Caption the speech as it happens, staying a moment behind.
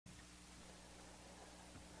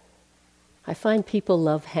I find people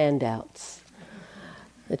love handouts.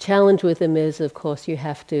 The challenge with them is, of course, you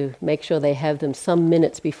have to make sure they have them some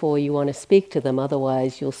minutes before you want to speak to them.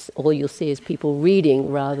 Otherwise, all you'll see is people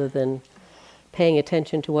reading rather than paying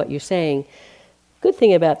attention to what you're saying. Good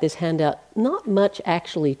thing about this handout, not much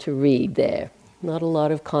actually to read there. Not a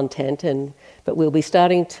lot of content, but we'll be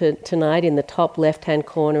starting tonight in the top left-hand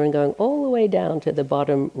corner and going all the way down to the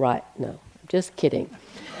bottom right. No, just kidding.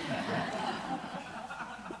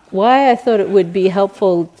 Why I thought it would be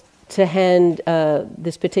helpful to hand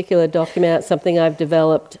this particular document out, something I've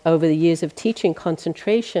developed over the years of teaching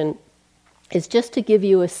concentration, is just to give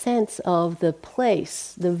you a sense of the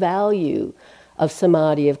place, the value of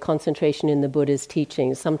samadhi, of concentration in the Buddha's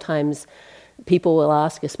teachings. Sometimes people will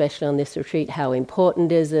ask, especially on this retreat, how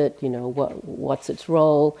important is it? What's its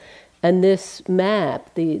role? And this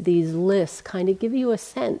map, these lists, kind of give you a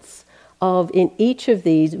sense of, in each of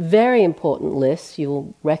these very important lists,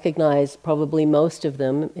 you'll recognize probably most of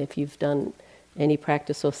them if you've done any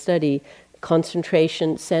practice or study,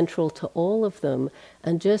 concentration central to all of them,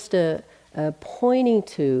 and just pointing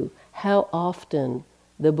to how often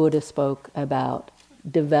the Buddha spoke about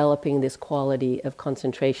developing this quality of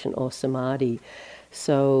concentration or samadhi.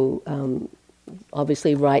 So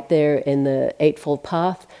obviously right there in the Eightfold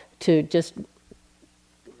Path, to just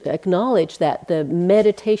acknowledge that the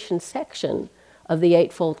meditation section of the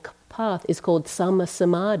Eightfold Path is called Samma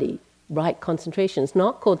Samadhi, right concentration. It's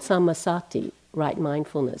not called Sammasati, right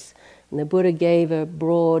mindfulness. And the Buddha gave a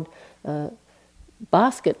broad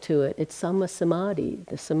basket to it. It's Samma Samadhi,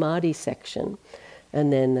 the Samadhi section.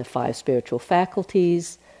 And then the 5 spiritual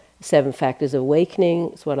faculties, 7 factors of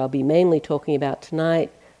awakening. It's what I'll be mainly talking about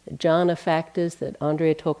tonight. The jhana factors that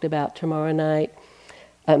Andrea talked about tomorrow night.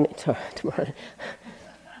 Tomorrow.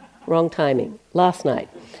 Wrong timing. Last night.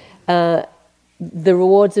 The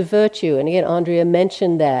rewards of virtue. And again, Andrea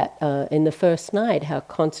mentioned that in the first night,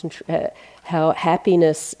 how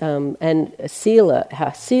happiness and sila,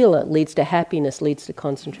 how sila leads to happiness, leads to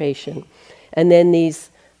concentration. And then these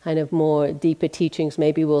kind of more deeper teachings,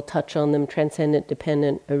 maybe we'll touch on them, transcendent,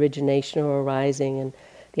 dependent, origination or arising, and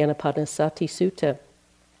the Anapanasati Sutta.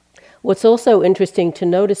 What's also interesting to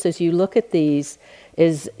notice as you look at these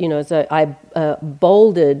is, as I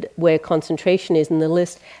bolded where concentration is in the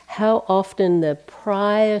list, how often the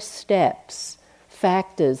prior steps,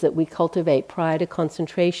 factors that we cultivate prior to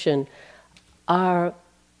concentration are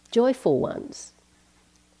joyful ones.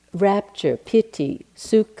 Rapture, piti,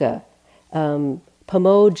 sukha,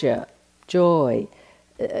 pamoja, joy,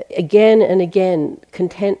 again and again,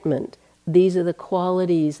 contentment. These are the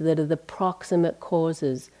qualities that are the proximate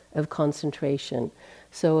causes of concentration.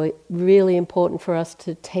 So it's really important for us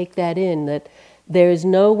to take that in, that there is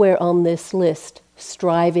nowhere on this list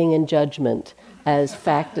striving and judgment as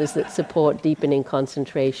factors that support deepening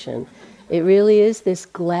concentration. It really is this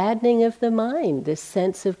gladdening of the mind, this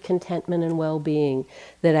sense of contentment and well-being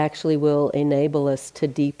that actually will enable us to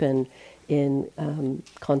deepen in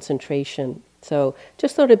concentration. So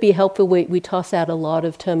just thought it'd be helpful. We toss out a lot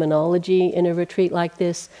of terminology in a retreat like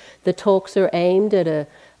this. The talks are aimed at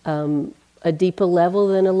a deeper level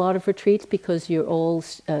than a lot of retreats because you're all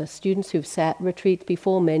students who've sat retreats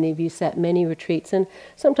before. Many of you sat many retreats, and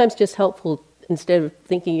sometimes just helpful, instead of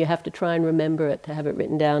thinking you have to try and remember it, to have it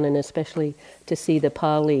written down, and especially to see the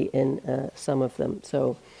Pali in some of them.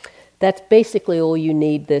 So that's basically all you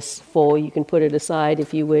need this for. You can put it aside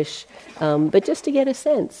if you wish, but just to get a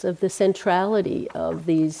sense of the centrality of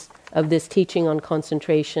this teaching on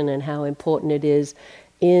concentration and how important it is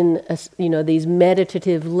in these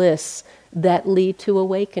meditative lists that lead to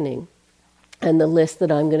awakening. And the list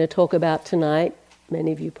that I'm going to talk about tonight,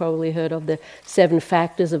 many of you probably heard of the 7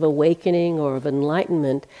 factors of awakening or of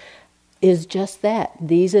enlightenment, is just that.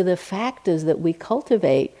 These are the factors that we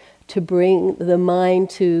cultivate to bring the mind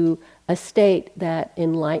to a state that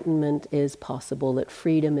enlightenment is possible, that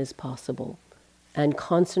freedom is possible. And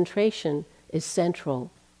concentration is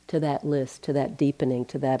central to that list, to that deepening,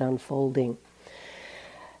 to that unfolding.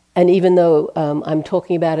 And even though I'm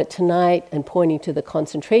talking about it tonight and pointing to the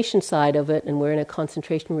concentration side of it, and we're in a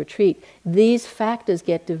concentration retreat, these factors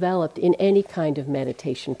get developed in any kind of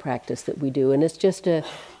meditation practice that we do. And it's just a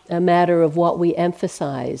matter of what we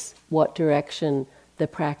emphasize, what direction the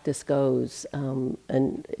practice goes. And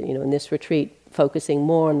in this retreat, focusing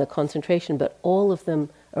more on the concentration, but all of them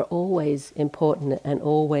are always important and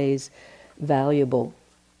always valuable.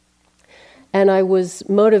 And I was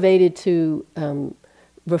motivated to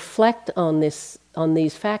reflect on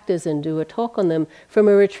these factors and do a talk on them from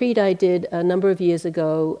a retreat I did a number of years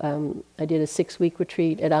ago. I did a 6-week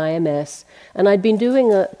retreat at IMS, and I'd been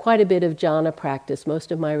doing quite a bit of jhana practice.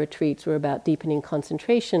 Most of my retreats were about deepening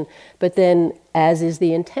concentration, but then, as is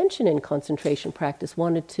the intention in concentration practice,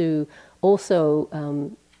 wanted to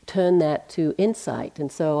also turn that to insight.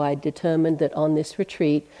 And so I determined that on this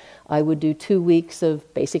retreat I would do 2 weeks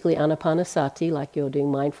of basically anapanasati, like you're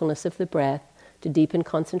doing mindfulness of the breath, to deepen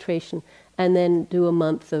concentration, and then do a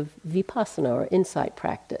month of vipassana or insight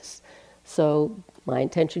practice. So my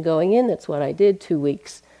intention going in, that's what I did, 2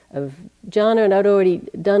 weeks of jhana, and I'd already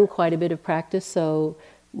done quite a bit of practice, so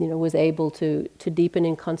was able to deepen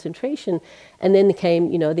in concentration. And then came,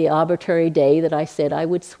 the arbitrary day that I said I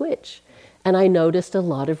would switch. And I noticed a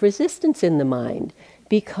lot of resistance in the mind,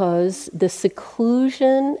 because the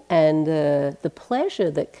seclusion and the pleasure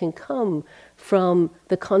that can come from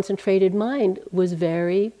the concentrated mind was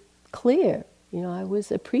very clear. I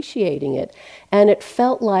was appreciating it. And it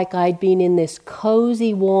felt like I'd been in this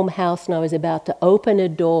cozy, warm house and I was about to open a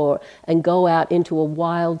door and go out into a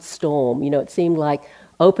wild storm. It seemed like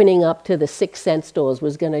opening up to the sixth sense doors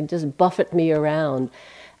was going to just buffet me around.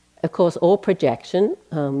 Of course, all projection.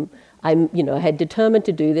 I had determined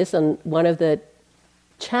to do this, and one of the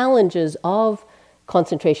challenges of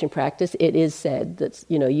concentration practice, it is said that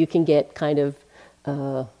you can get kind of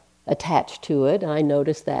attached to it, and I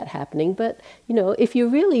noticed that happening. But if you're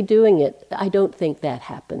really doing it, I don't think that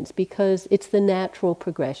happens, because it's the natural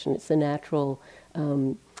progression, it's the natural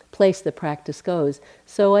place the practice goes.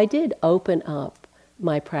 So I did open up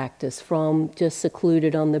my practice from just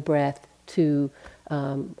secluded on the breath to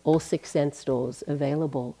all six sense doors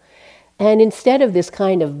available. And instead of this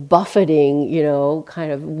kind of buffeting,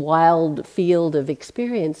 kind of wild field of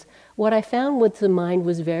experience, what I found was the mind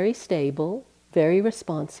was very stable, very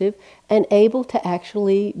responsive, and able to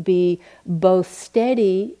actually be both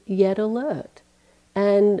steady yet alert.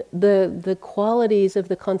 And the qualities of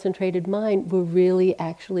the concentrated mind were really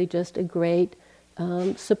actually just a great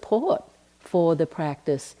support for the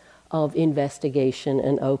practice of investigation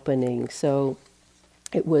and opening. So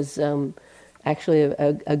it was actually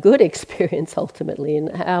a good experience ultimately,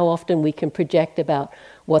 and how often we can project about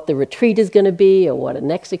what the retreat is going to be or what a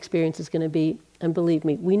next experience is going to be. And believe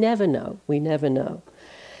me, we never know.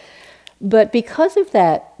 But because of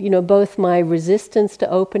that, both my resistance to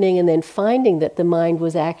opening and then finding that the mind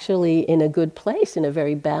was actually in a good place, in a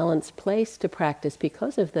very balanced place to practice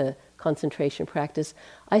because of the concentration practice,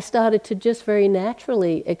 I started to just very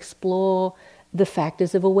naturally explore the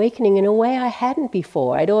factors of awakening in a way I hadn't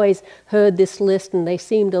before. I'd always heard this list and they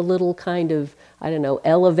seemed a little kind of,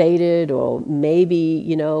 elevated, or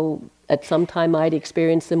maybe, at some time I'd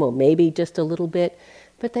experienced them, or maybe just a little bit.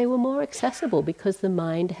 But they were more accessible because the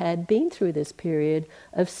mind had been through this period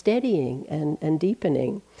of steadying and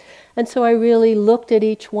deepening. And so I really looked at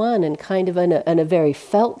each one and kind of in a very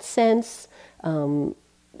felt sense,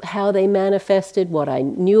 how they manifested, what I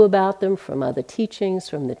knew about them from other teachings,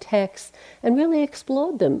 from the texts, and really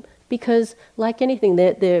explored them. Because like anything,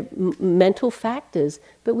 they're mental factors,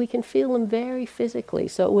 but we can feel them very physically.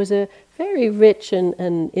 So it was a very rich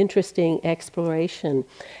and interesting exploration.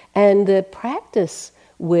 And the practice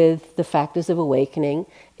with the factors of awakening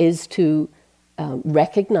is to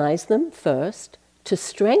recognize them first, to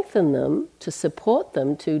strengthen them, to support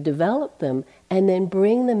them, to develop them, and then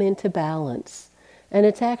bring them into balance. And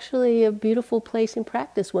it's actually a beautiful place in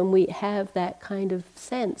practice when we have that kind of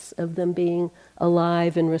sense of them being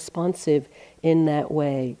alive and responsive in that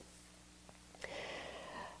way.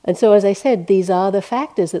 And so, as I said, these are the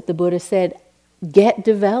factors that the Buddha said get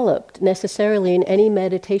developed necessarily in any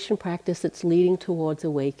meditation practice that's leading towards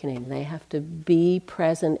awakening. They have to be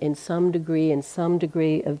present in some degree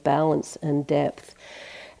of balance and depth.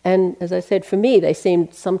 And as I said, for me, they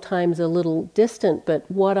seemed sometimes a little distant, but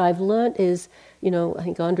what I've learned is, I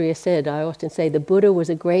think Andrea said, I often say the Buddha was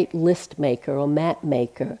a great list maker or map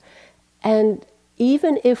maker. And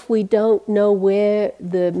even if we don't know where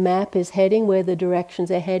the map is heading, where the directions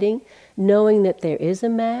are heading, knowing that there is a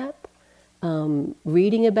map,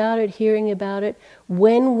 reading about it, hearing about it,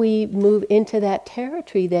 when we move into that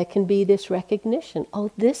territory, there can be this recognition, oh,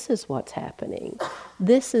 this is what's happening.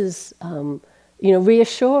 This is,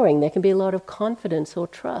 reassuring. There can be a lot of confidence or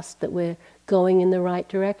trust that we're going in the right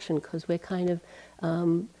direction because we're kind of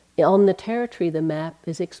on the territory the map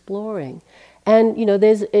is exploring. And,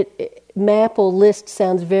 map or list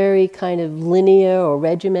sounds very kind of linear or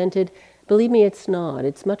regimented. Believe me, it's not.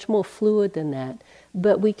 It's much more fluid than that.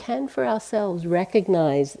 But we can, for ourselves,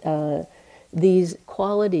 recognize these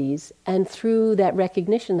qualities, and through that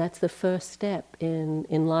recognition, that's the first step in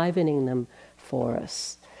enlivening them for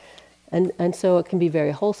us. And so it can be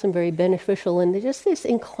very wholesome, very beneficial, and just this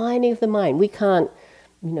inclining of the mind. We can't,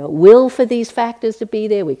 will for these factors to be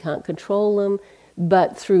there. We can't control them.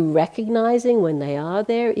 But through recognizing when they are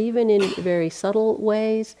there, even in very subtle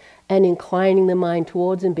ways, and inclining the mind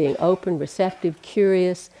towards them, being open, receptive,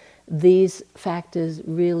 curious, these factors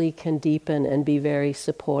really can deepen and be very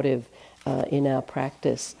supportive in our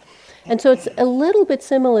practice. And so it's a little bit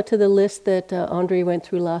similar to the list that Andre went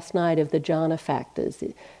through last night of the jhana factors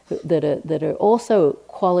that are also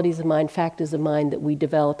qualities of mind, factors of mind that we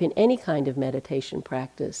develop in any kind of meditation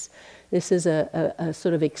practice. This is a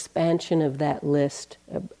sort of expansion of that list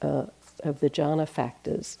of the jhana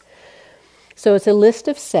factors. So it's a list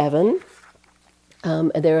of 7.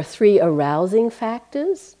 There are 3 arousing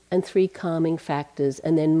factors and 3 calming factors,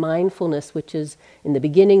 and then mindfulness, which is in the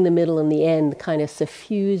beginning, the middle, and the end, kind of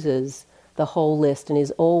suffuses the whole list and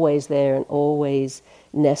is always there and always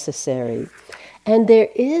necessary. And there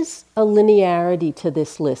is a linearity to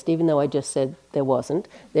this list, even though I just said there wasn't.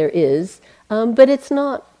 There is, but it's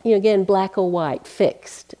not, again, black or white,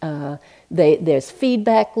 fixed. There's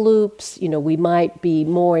feedback loops. We might be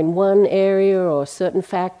more in one area or certain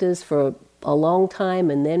factors for a long time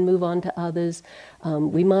and then move on to others.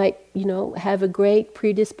 We might, have a great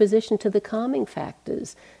predisposition to the calming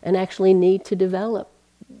factors and actually need to develop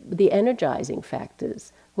the energizing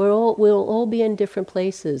factors. We'll all be in different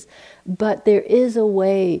places, but there is a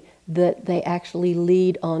way that they actually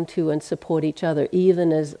lead onto and support each other,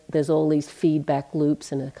 even as there's all these feedback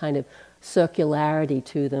loops and a kind of circularity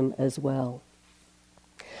to them as well.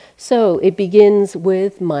 So it begins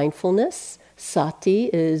with mindfulness. Sati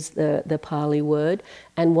is the Pali word,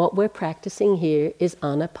 and what we're practicing here is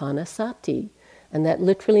anapanasati, and that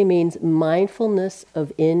literally means mindfulness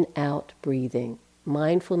of in-out breathing,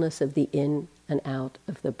 mindfulness of the in and out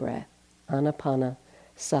of the breath,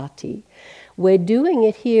 anapanasati. We're doing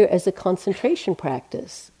it here as a concentration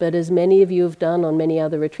practice, but as many of you have done on many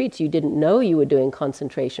other retreats, you didn't know you were doing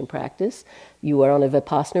concentration practice. You were on a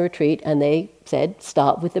Vipassana retreat and they said,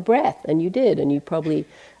 start with the breath, and you did, and you probably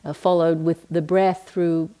followed with the breath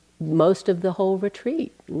through most of the whole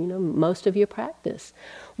retreat, most of your practice.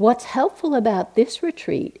 What's helpful about this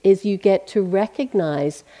retreat is you get to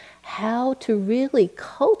recognize how to really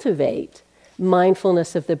cultivate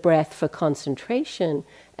mindfulness of the breath for concentration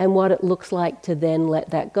and what it looks like to then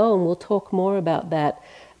let that go. And we'll talk more about that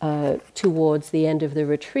towards the end of the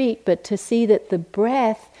retreat, but to see that the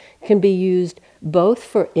breath can be used both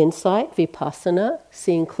for insight, vipassana,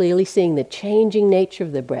 clearly seeing the changing nature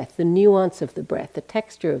of the breath, the nuance of the breath, the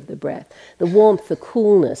texture of the breath, the warmth, the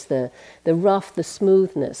coolness, the rough, the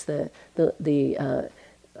smoothness, the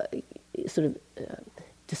sort of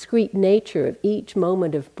discrete nature of each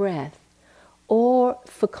moment of breath. Or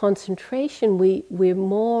for concentration, we're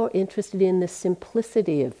more interested in the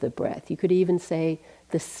simplicity of the breath. You could even say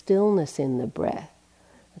the stillness in the breath,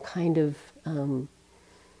 a kind of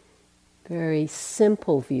very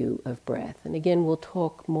simple view of breath. And again, we'll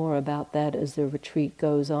talk more about that as the retreat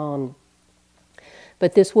goes on.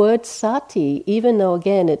 But this word sati, even though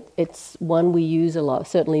again it's one we use a lot,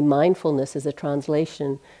 certainly mindfulness as a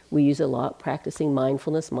translation we use a lot, practicing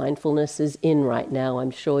mindfulness. Mindfulness is in right now,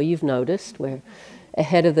 I'm sure you've noticed. We're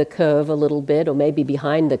ahead of the curve a little bit, or maybe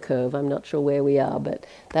behind the curve, I'm not sure where we are, but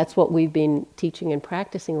that's what we've been teaching and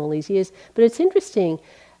practicing all these years. But it's interesting,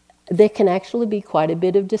 there can actually be quite a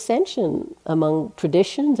bit of dissension among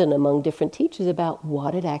traditions and among different teachers about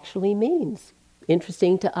what it actually means.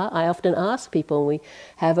 Interesting I often ask people when we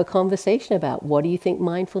have a conversation about what do you think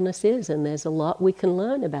mindfulness is, and there's a lot we can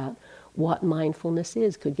learn about what mindfulness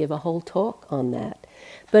is. Could give a whole talk on that.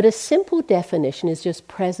 But a simple definition is just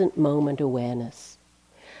present moment awareness.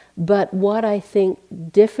 But what I think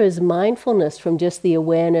differs mindfulness from just the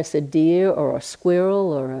awareness a deer or a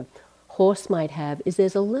squirrel or a horse might have is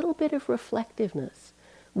there's a little bit of reflectiveness.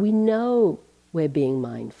 We know we're being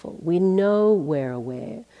mindful. We know we're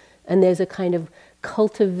aware. And there's a kind of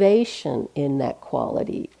cultivation in that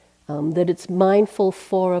quality, that it's mindful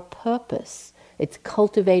for a purpose. It's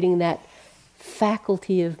cultivating that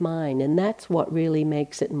faculty of mind, and that's what really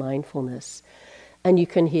makes it mindfulness. And you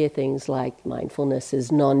can hear things like mindfulness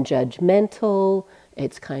is non-judgmental,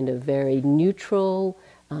 it's kind of very neutral.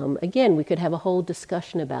 Again, we could have a whole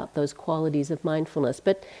discussion about those qualities of mindfulness,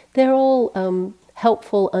 but they're all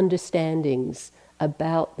helpful understandings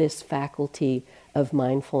about this faculty of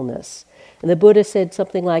mindfulness. And the Buddha said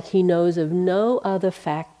something like, he knows of no other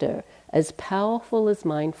factor as powerful as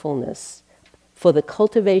mindfulness for the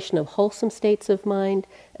cultivation of wholesome states of mind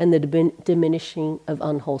and the diminishing of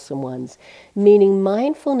unwholesome ones. Meaning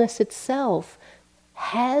mindfulness itself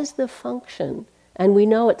has the function And we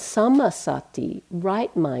know it's samasati,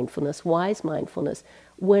 right mindfulness, wise mindfulness,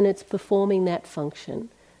 when it's performing that function,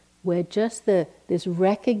 where just this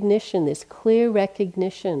recognition, this clear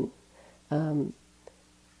recognition,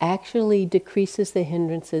 actually decreases the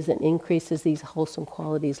hindrances and increases these wholesome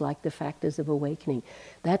qualities like the factors of awakening.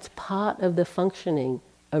 That's part of the functioning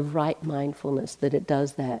of right mindfulness, that it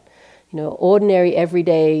does that. Ordinary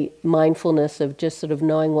everyday mindfulness of just sort of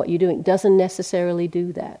knowing what you're doing doesn't necessarily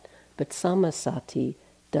do that, but samasati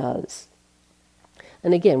does.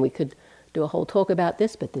 And again, we could do a whole talk about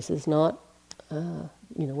this, but this is not,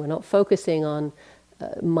 we're not focusing on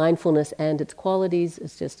mindfulness and its qualities.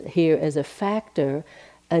 It's just here as a factor.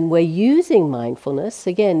 And we're using mindfulness,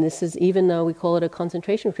 again, this is, even though we call it a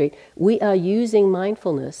concentration retreat, we are using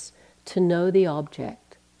mindfulness to know the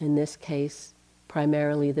object, in this case,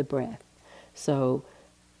 primarily the breath. So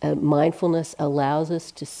mindfulness allows us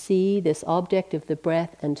to see this object of the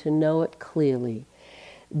breath and to know it clearly.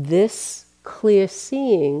 This clear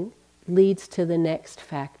seeing leads to the next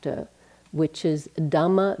factor, which is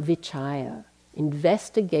Dhamma Vichaya,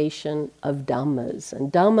 investigation of Dhammas.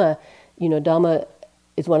 And Dhamma, Dhamma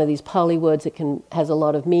is one of these Pali words that has a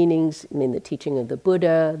lot of meanings. I mean, the teaching of the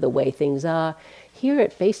Buddha, the way things are. Here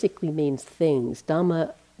it basically means things.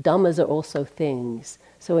 Dhammas are also things.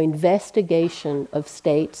 So investigation of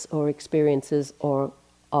states or experiences or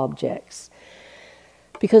objects.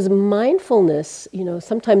 Because mindfulness,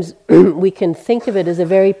 sometimes we can think of it as a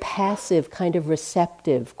very passive kind of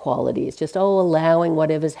receptive quality. It's just, allowing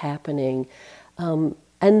whatever's happening. And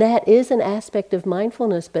that is an aspect of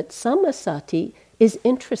mindfulness, but samasati is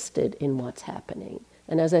interested in what's happening.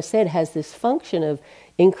 And as I said, has this function of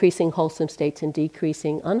increasing wholesome states and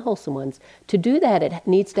decreasing unwholesome ones. To do that, it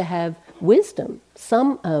needs to have wisdom.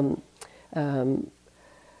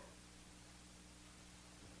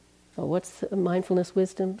 What's mindfulness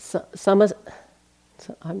wisdom?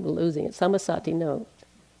 I'm losing it. Samasati, no.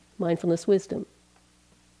 Mindfulness wisdom.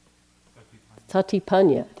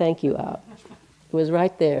 Satipanya. Thank you, Al. It was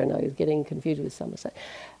right there, and I was getting confused with samasati.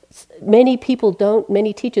 Many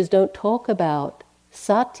teachers don't talk about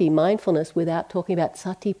sati, mindfulness, without talking about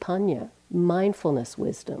satipanya, mindfulness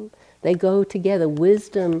wisdom. They go together.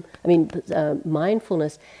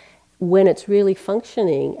 Mindfulness, when it's really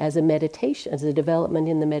functioning as a meditation, as a development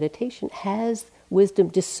in the meditation, has wisdom,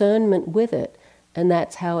 discernment with it. And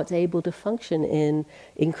that's how it's able to function in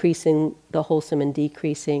increasing the wholesome and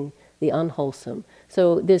decreasing the unwholesome.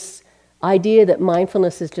 So this idea that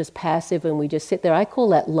mindfulness is just passive and we just sit there, I call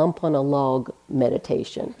that lump on a log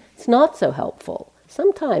meditation. It's not so helpful.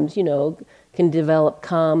 Sometimes, can develop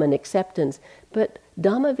calm and acceptance, but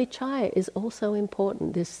Dhamma Vichaya is also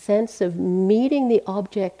important, this sense of meeting the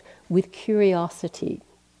object with curiosity.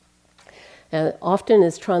 Often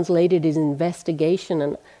is translated as investigation,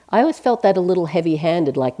 and I always felt that a little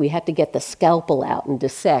heavy-handed, like we had to get the scalpel out and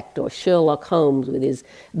dissect, or Sherlock Holmes with his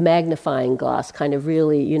magnifying glass, kind of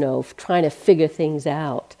really, trying to figure things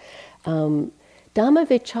out. Dhamma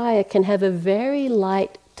Vichaya can have a very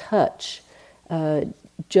light touch.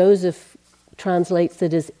 Joseph translates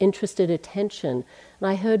it as interested attention. And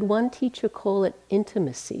I heard one teacher call it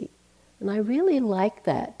intimacy. And I really like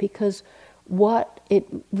that, because what it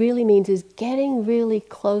really means is getting really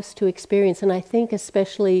close to experience. And I think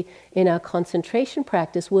especially in our concentration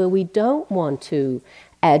practice, where we don't want to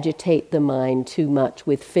agitate the mind too much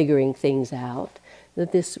with figuring things out,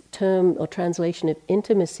 that this term or translation of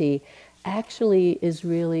intimacy actually is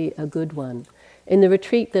really a good one. In the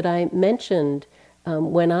retreat that I mentioned,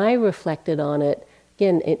 when I reflected on it,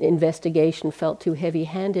 again, investigation felt too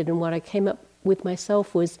heavy-handed, and what I came up with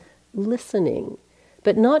myself was listening.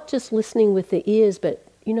 But not just listening with the ears, but,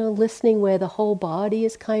 listening where the whole body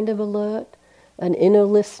is kind of alert, an inner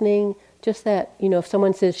listening, just that, if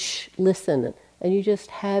someone says, shh, listen, and you just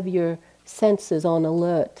have your senses on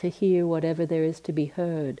alert to hear whatever there is to be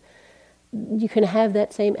heard. You can have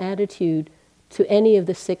that same attitude to any of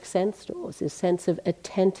the 6 sense doors, this sense of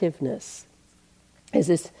attentiveness. There's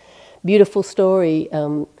this beautiful story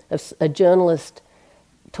of a journalist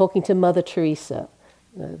talking to Mother Teresa,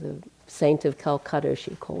 the saint of Calcutta,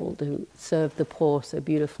 she called, who served the poor so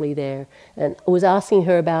beautifully there, and was asking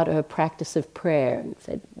her about her practice of prayer, and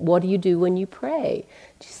said, what do you do when you pray?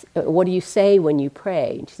 What do you say when you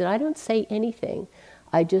pray? And she said, I don't say anything.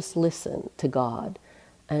 I just listen to God.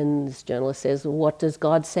 And this journalist says, well, what does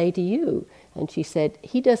God say to you? And she said,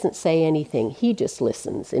 he doesn't say anything, he just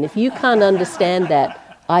listens. And if you can't understand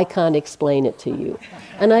that, I can't explain it to you.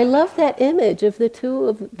 And I love that image of the two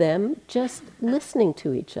of them just listening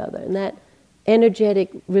to each other and that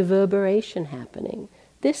energetic reverberation happening.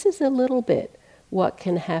 This is a little bit what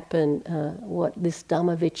can happen, what this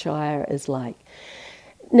Dhammavichaya is like.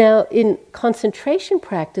 Now, in concentration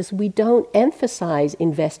practice, we don't emphasize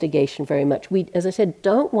investigation very much. We, as I said,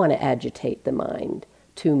 don't want to agitate the mind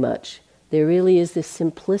too much. There really is this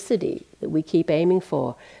simplicity that we keep aiming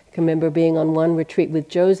for. I can remember being on one retreat with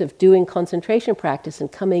Joseph, doing concentration practice and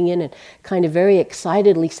coming in and kind of very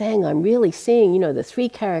excitedly saying, I'm really seeing, the 3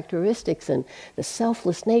 characteristics and the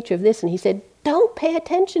selfless nature of this. And he said, don't pay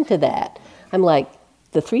attention to that. I'm like,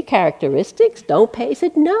 the 3 characteristics, don't pay. He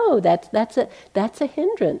said, no, that's a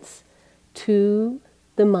hindrance to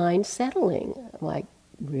the mind settling. I'm like,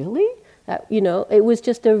 really? It was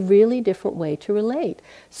just a really different way to relate.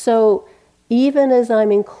 So even as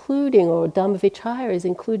I'm including, or Dhammavichaya is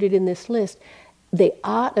included in this list, the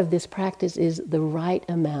art of this practice is the right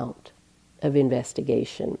amount of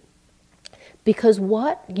investigation. Because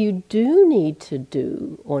what you do need to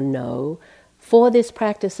do or know for this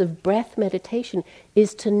practice of breath meditation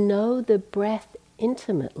is to know the breath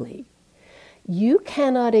intimately. You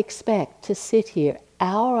cannot expect to sit here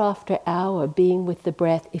hour after hour being with the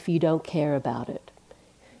breath if you don't care about it.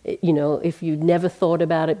 If you never thought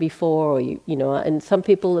about it before, or and some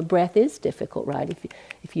people the breath is difficult, right?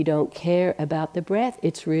 If you don't care about the breath,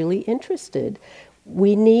 it's really interested.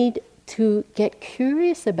 We need to get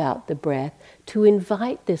curious about the breath to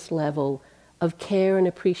invite this level of care and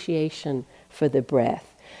appreciation for the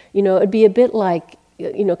breath. It'd be a bit like,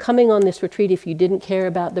 coming on this retreat, if you didn't care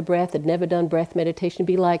about the breath, had never done breath meditation, it'd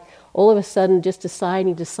be like all of a sudden just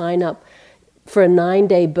deciding to sign up for a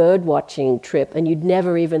 9-day bird watching trip, and you'd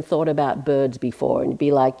never even thought about birds before, and it'd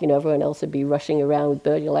be like, everyone else would be rushing around with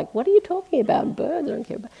birds. You're like, what are you talking about? Birds, I don't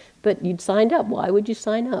care about. But you'd signed up. Why would you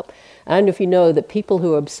sign up? I don't know if you know that people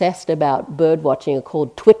who are obsessed about bird watching are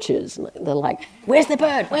called twitchers. They're like, where's the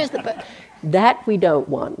bird? Where's the bird? That we don't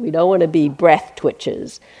want. We don't want to be breath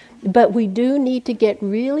twitchers. But we do need to get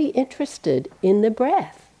really interested in the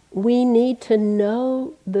breath. We need to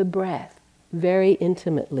know the breath very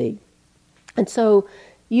intimately. And so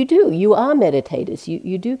you are meditators.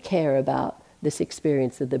 You do care about this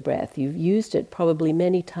experience of the breath. You've used it probably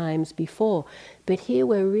many times before. But here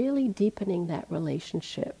we're really deepening that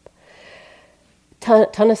relationship.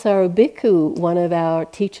 Thanissaro Bhikkhu, one of our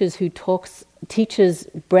teachers who teaches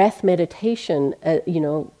breath meditation,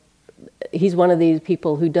 he's one of these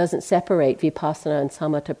people who doesn't separate vipassana and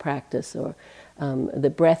samatha practice, or the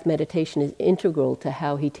breath meditation is integral to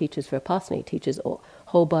how he teaches vipassana. He teaches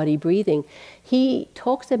whole body breathing. He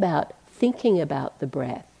talks about thinking about the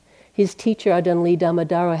breath. His teacher, Ajahn Lee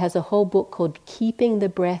Dhammadharo, has a whole book called Keeping the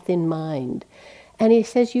Breath in Mind. And he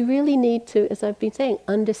says you really need to, as I've been saying,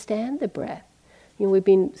 understand the breath. We've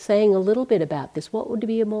been saying a little bit about this. What would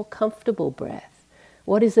be a more comfortable breath?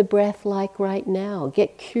 What is the breath like right now?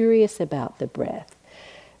 Get curious about the breath.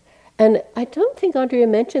 And I don't think Andrea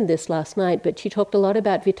mentioned this last night, but she talked a lot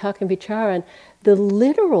about vitakka and vichara. And the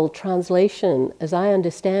literal translation, as I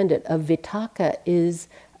understand it, of vitakka is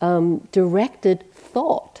directed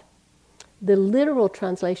thought. The literal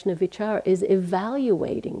translation of vichara is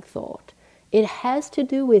evaluating thought. It has to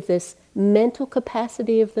do with this mental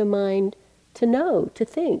capacity of the mind to know, to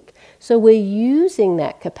think. So we're using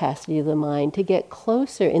that capacity of the mind to get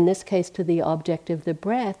closer, in this case, to the object of the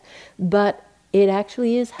breath, but it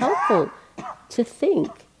actually is helpful to think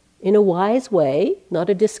in a wise way, not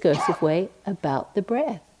a discursive way, about the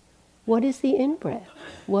breath. What is the in-breath?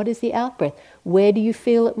 What is the out-breath? Where do you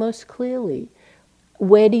feel it most clearly?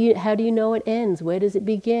 How do you know it ends? Where does it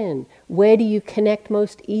begin? Where do you connect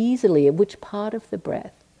most easily? At which part of the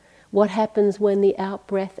breath? What happens when the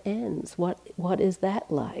out-breath ends? What is that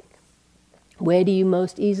like? Where do you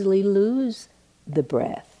most easily lose the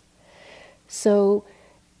breath? So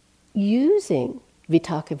using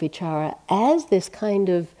vitakka vichara as this kind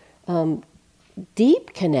of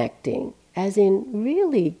deep connecting, as in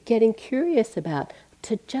really getting curious about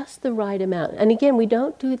to just the right amount. And again, we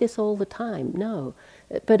don't do this all the time, no.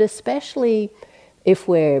 But especially if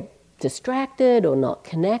we're distracted or not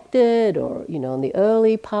connected, or in the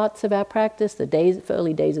early parts of our practice,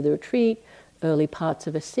 early days of the retreat, early parts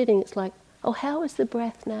of a sitting, it's like, oh, how is the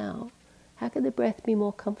breath now? How can the breath be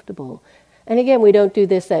more comfortable? And again, we don't do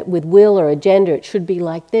this with will or agenda. It should be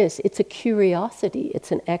like this. It's a curiosity.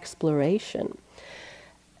 It's an exploration.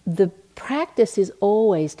 The practice is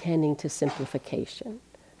always tending to simplification.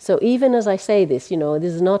 So even as I say this,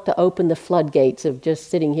 this is not to open the floodgates of just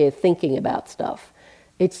sitting here thinking about stuff.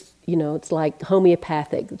 It's, it's like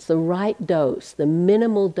homeopathic. It's the right dose, the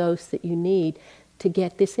minimal dose that you need to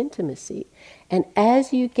get this intimacy. And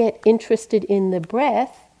as you get interested in the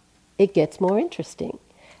breath, it gets more interesting.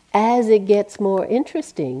 As it gets more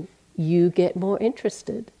interesting, you get more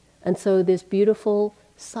interested. And so this beautiful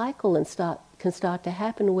cycle can start to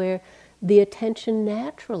happen where the attention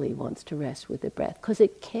naturally wants to rest with the breath because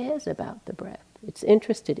it cares about the breath. It's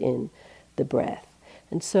interested in the breath.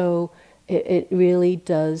 And so it really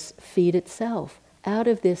does feed itself out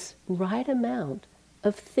of this right amount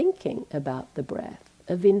of thinking about the breath,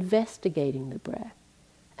 of investigating the breath.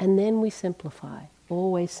 And then we simplify,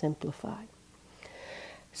 always simplify.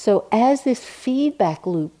 So as this feedback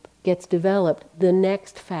loop gets developed, the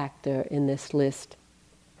next factor in this list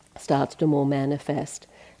starts to more manifest,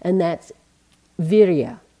 and that's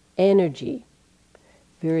virya, energy.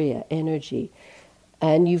 Virya, energy.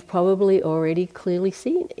 And you've probably already clearly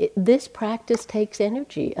seen it. This practice takes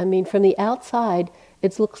energy. I mean, from the outside,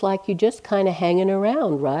 it looks like you're just kind of hanging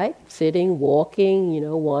around, right? Sitting, walking,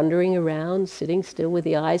 wandering around, sitting still with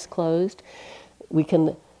the eyes closed. We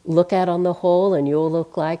can look out on the hall and you'll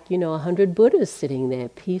look like, 100 Buddhas sitting there,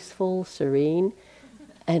 peaceful, serene.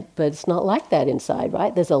 But it's not like that inside,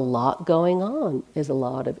 right? There's a lot going on. There's a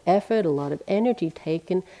lot of effort, a lot of energy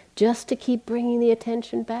taken just to keep bringing the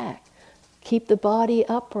attention back. Keep the body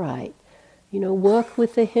upright. Work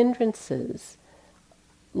with the hindrances.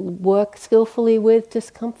 Work skillfully with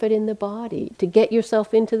discomfort in the body to get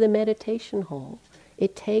yourself into the meditation hall.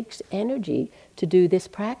 It takes energy to do this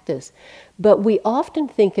practice. But we often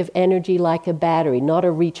think of energy like a battery, not a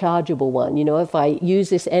rechargeable one. If I use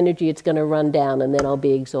this energy, it's going to run down and then I'll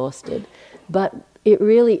be exhausted. But it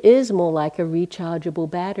really is more like a rechargeable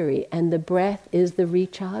battery, and the breath is the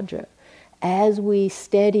recharger. As we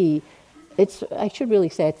steady, I should really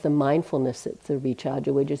say it's the mindfulness that's the recharger.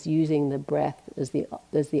 We're just using the breath as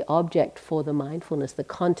the object for the mindfulness, the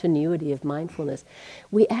continuity of mindfulness.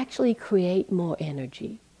 We actually create more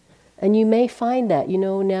energy. And you may find that,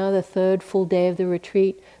 now the third full day of the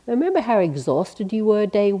retreat, remember how exhausted you were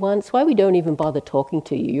day one? That's why we don't even bother talking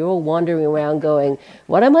to you. You're all wandering around going,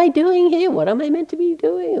 what am I doing here? What am I meant to be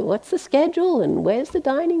doing? What's the schedule? And where's the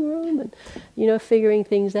dining room? And, figuring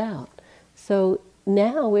things out. So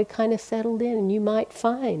now we're kind of settled in, and you might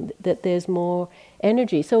find that there's more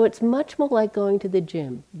energy. So it's much more like going to the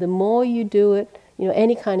gym. The more you do it,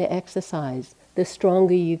 any kind of exercise, the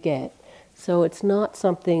stronger you get. So it's not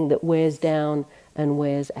something that wears down and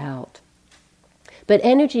wears out. But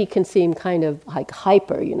energy can seem kind of like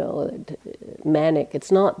hyper, manic.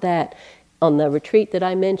 It's not that. On the retreat that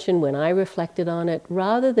I mentioned, when I reflected on it,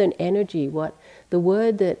 rather than energy, what the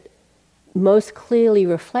word that most clearly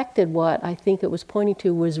reflected what I think it was pointing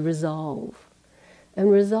to was resolve. And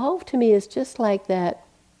resolve to me is just like that,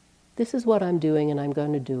 this is what I'm doing and I'm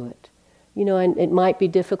going to do it. And it might be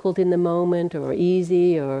difficult in the moment or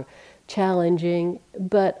easy or challenging,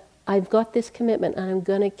 but I've got this commitment and I'm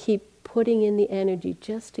going to keep putting in the energy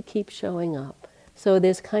just to keep showing up. So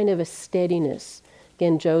there's kind of a steadiness.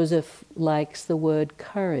 Again, Joseph likes the word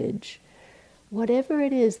courage. Whatever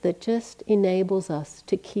it is that just enables us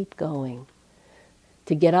to keep going,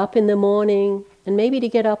 to get up in the morning, and maybe to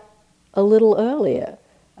get up a little earlier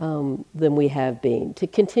than we have been, to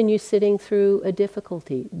continue sitting through a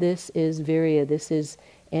difficulty. This is virya, this is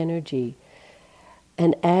energy.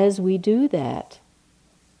 And as we do that,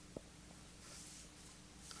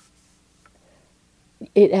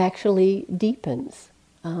 it actually deepens.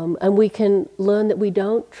 And we can learn that we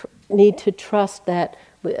don't need to trust that.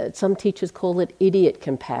 Some teachers call it idiot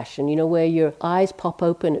compassion, where your eyes pop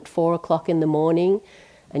open at 4 o'clock in the morning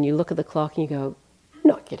and you look at the clock and you go, I'm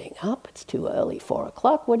not getting up, it's too early, 4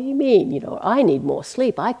 o'clock, what do you mean? I need more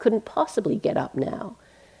sleep, I couldn't possibly get up now.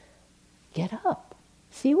 Get up.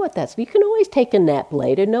 See what that's. You can always take a nap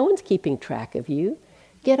later, no one's keeping track of you.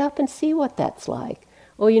 Get up and see what that's like.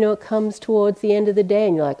 Or, it comes towards the end of the day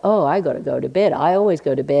and you're like, oh, I got to go to bed. I always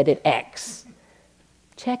go to bed at X.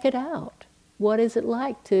 Check it out. What is it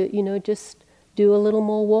like to, just do a little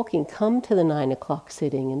more walking? Come to the 9 o'clock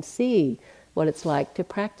sitting and see what it's like to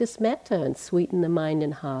practice metta and sweeten the mind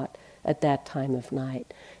and heart at that time of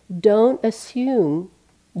night. Don't assume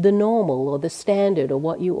the normal or the standard or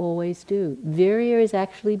what you always do. Virya is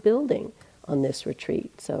actually building on this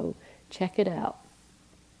retreat, so check it out.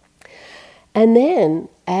 And then,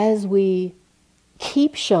 as we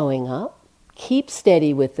keep showing up, keep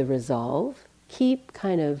steady with the resolve, keep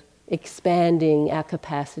kind of expanding our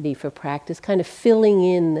capacity for practice, kind of filling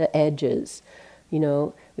in the edges.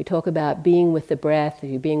 We talk about being with the breath,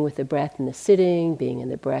 you're being with the breath in the sitting, being in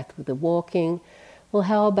the breath with the walking. Well,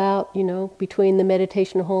 how about, between the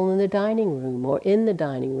meditation hall and the dining room, or in the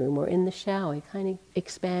dining room, or in the shower? You kind of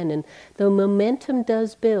expand. And the momentum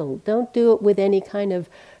does build. Don't do it with any kind of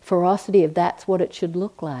ferocity if that's what it should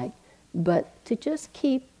look like. But to just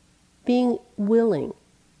keep being willing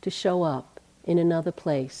to show up in another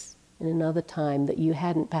place in another time that you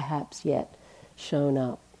hadn't perhaps yet shown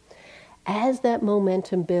up. As that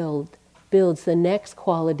momentum builds, the next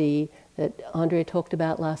quality that Andrea talked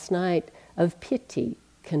about last night of piti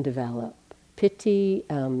can develop. Piti,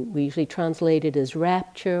 we usually translate it as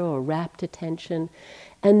rapture or rapt attention.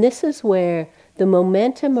 And this is where the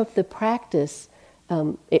momentum of the practice,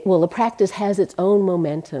 the practice has its own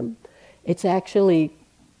momentum. It's actually,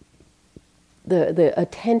 the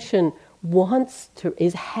attention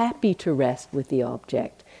is happy to rest with the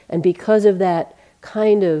object. And because of that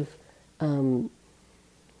kind of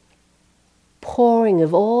pouring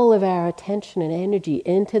of all of our attention and energy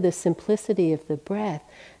into the simplicity of the breath,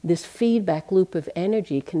 this feedback loop of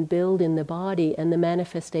energy can build in the body and the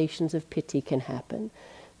manifestations of piti can happen.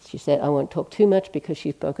 She said, I won't talk too much because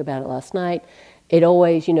she spoke about it last night. It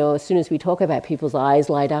always, as soon as we talk about it, people's eyes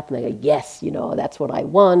light up and they go, yes, that's what I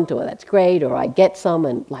want, or that's great, or I get some,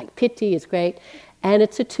 and like piti is great. And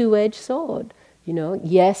it's a two-edged sword.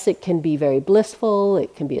 Yes, it can be very blissful,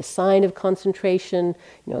 it can be a sign of concentration.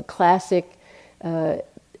 A classic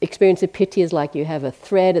experience of piti is like you have a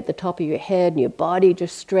thread at the top of your head and your body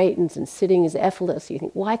just straightens and sitting is effortless. You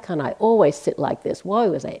think, why can't I always sit like this? Why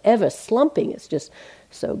was I ever slumping? It's just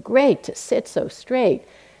so great to sit so straight.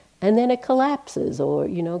 And then it collapses or,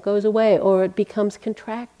 goes away, or it becomes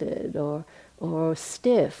contracted or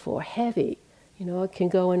stiff or heavy. It can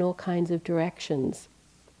go in all kinds of directions.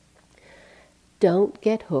 Don't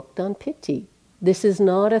get hooked on piti. This is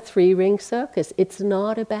not a three-ring circus. It's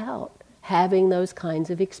not about having those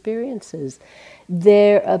kinds of experiences.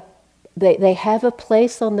 They have a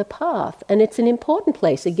place on the path, and it's an important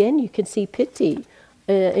place. Again, you can see piti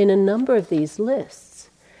in a number of these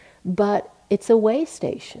lists, but it's a way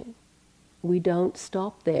station. We don't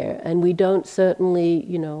stop there, and we don't certainly,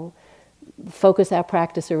 focus our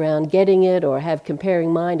practice around getting it or have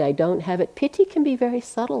comparing mind. I don't have it. Piti can be very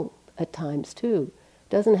subtle at times too. It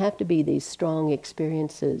doesn't have to be these strong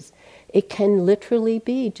experiences. It can literally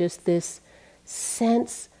be just this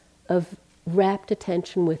sense of rapt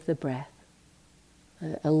attention with the breath,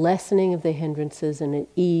 a lessening of the hindrances and an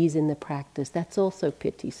ease in the practice. That's also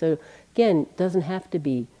piti. So again, it doesn't have to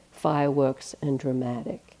be fireworks and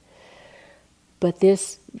dramatic. But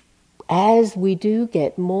this, as we do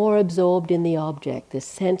get more absorbed in the object, this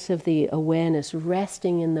sense of the awareness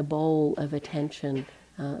resting in the bowl of attention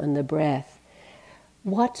and the breath,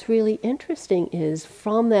 what's really interesting is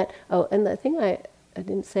from that, and the thing I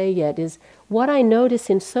didn't say yet is, what I notice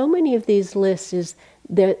in so many of these lists is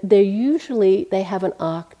they have an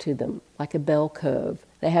arc to them, like a bell curve.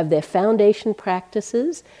 They have their foundation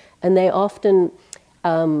practices, and they often,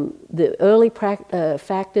 the early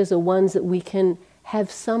factors are ones that we can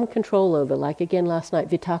have some control over, like again last night,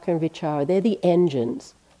 vitakka and vichara. They're the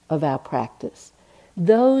engines of our practice.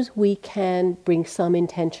 Those we can bring some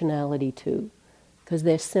intentionality to, because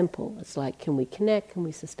they're simple. It's like, can we connect, can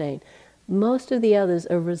we sustain? Most of the others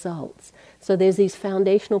are results. So there's these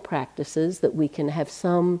foundational practices that we can have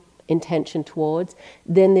some intention towards.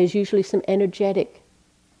 Then there's usually some energetic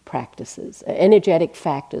practices, energetic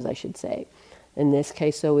factors, I should say. In this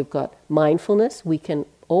case, so we've got mindfulness. We can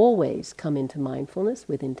always come into mindfulness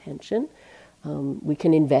with intention. We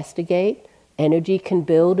can investigate. Energy can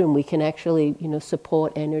build, and we can actually,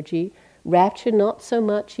 support energy. Rapture, not so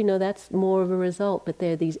much, that's more of a result, but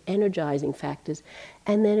there are these energizing factors.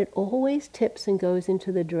 And then it always tips and goes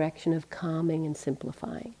into the direction of calming and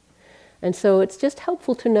simplifying. And so it's just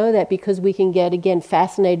helpful to know that, because we can get, again,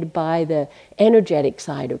 fascinated by the energetic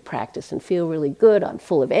side of practice and feel really good, I'm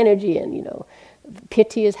full of energy, and,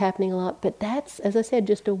 piti is happening a lot. But that's, as I said,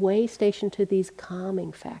 just a way station to these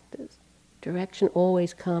calming factors. Direction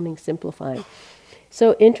always calming, simplifying.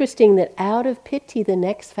 So interesting that out of piti, the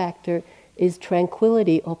next factor is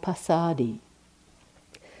tranquility or passaddhi.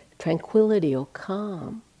 Tranquility or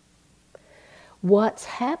calm. What's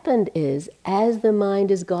happened is, as the mind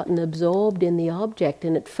has gotten absorbed in the object,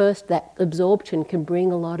 and at first that absorption can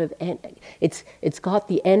bring a lot of, it's got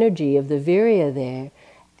the energy of the virya there.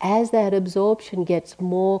 As that absorption gets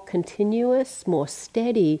more continuous, more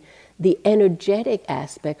steady, the energetic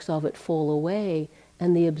aspects of it fall away,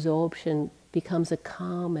 and the absorption becomes a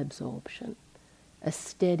calm absorption, a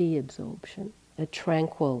steady absorption, a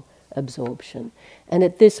tranquil absorption. And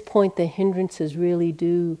at this point, the hindrances really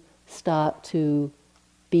do start to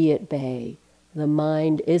be at bay. The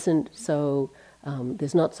mind isn't so,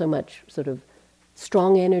 there's not so much sort of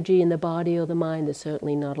strong energy in the body or the mind. There's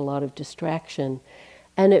certainly not a lot of distraction.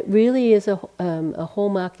 And it really is a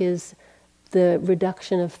hallmark is the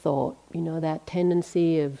reduction of thought, that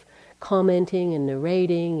tendency of commenting and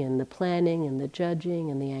narrating and the planning and the judging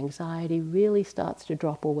and the anxiety really starts to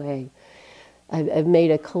drop away. I've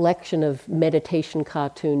made a collection of meditation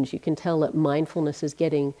cartoons. You can tell that mindfulness is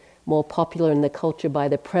getting more popular in the culture by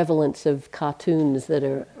the prevalence of cartoons that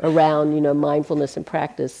are around, mindfulness and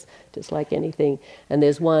practice, just like anything. And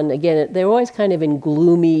there's one, again, they're always kind of in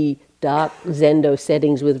gloomy, dark Zendo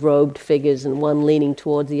settings with robed figures and one leaning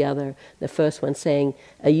towards the other. The first one saying,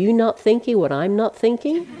 "Are you not thinking what I'm not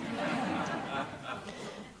thinking?"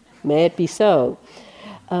 May it be so.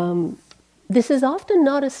 This is often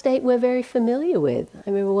not a state we're very familiar with. I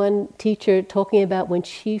remember one teacher talking about when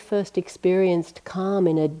she first experienced calm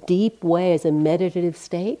in a deep way as a meditative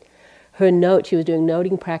state. Her note, she was doing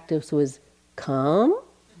noting practice, was calm.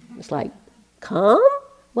 It's like, calm?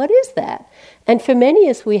 What is that? And for many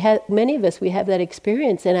of us, we have that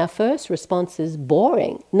experience, and our first response is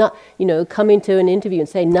boring. Not, come into an interview and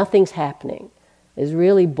say nothing's happening. It's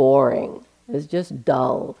really boring. It's just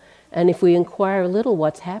dull. And if we inquire a little,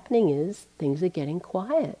 what's happening is things are getting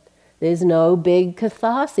quiet. There's no big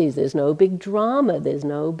catharsis, there's no big drama, there's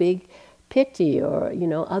no big pity or,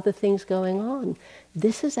 other things going on.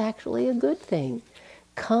 This is actually a good thing.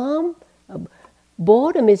 Calm,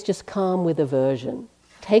 boredom is just calm with aversion.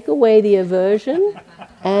 Take away the aversion,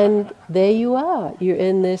 and there you are. You're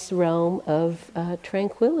in this realm of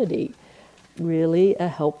tranquility. Really a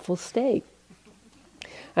helpful state.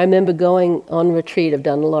 I remember going on retreat. I've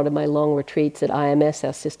done a lot of my long retreats at IMS,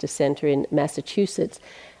 our sister center in Massachusetts.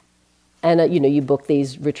 And, you book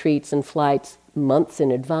these retreats and flights months in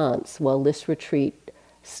advance. Well, this retreat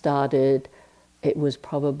started, it was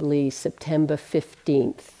probably September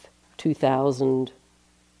 15th, 2000.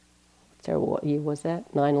 Terrible, what year was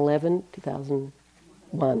that? 9/11?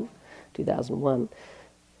 2001. 2001.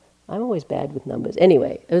 I'm always bad with numbers.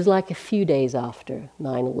 Anyway, it was like a few days after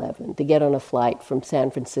 9/11. To get on a flight from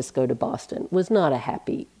San Francisco to Boston was not a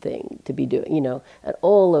happy thing to be doing, and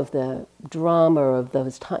all of the drama of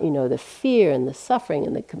those times, the fear and the suffering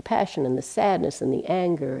and the compassion and the sadness and the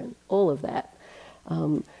anger and all of that.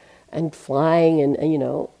 And flying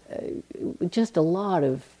and just a lot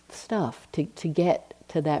of stuff to get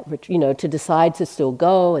to that, to decide to still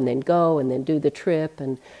go and then do the trip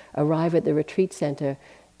and arrive at the retreat center.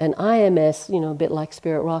 And IMS, a bit like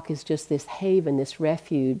Spirit Rock, is just this haven, this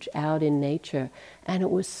refuge out in nature. And it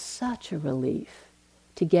was such a relief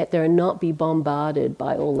to get there and not be bombarded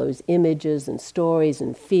by all those images and stories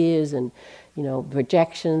and fears and,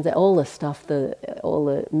 projections, all the stuff all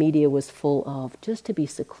the media was full of. Just to be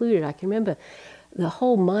secluded. I can remember the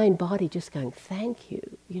whole mind, body just going, thank you,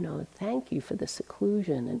 thank you for the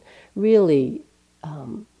seclusion, and really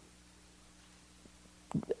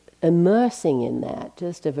immersing in that,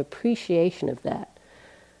 just of appreciation of that.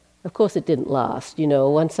 Of course, it didn't last.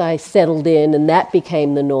 Once I settled in and that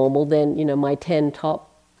became the normal, then, my 10 top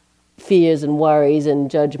fears and worries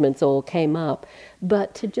and judgments all came up.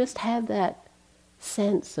 But to just have that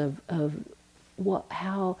sense of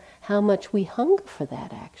how much we hunger for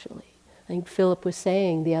that, actually. I think Philip was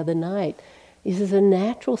saying the other night, this is a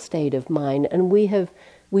natural state of mind, and we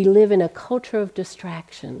live in a culture of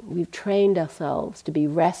distraction. We've trained ourselves to be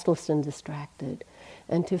restless and distracted,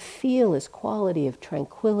 and to feel this quality of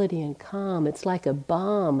tranquility and calm. It's like a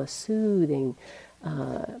balm, a soothing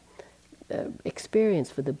experience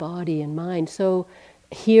for the body and mind. So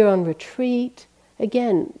here on retreat,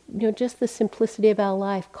 again, just the simplicity of our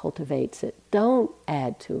life cultivates it. Don't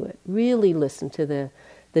add to it. Really listen to the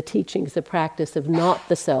teachings, the practice of not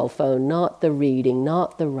the cell phone, not the reading,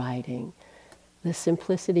 not the writing. The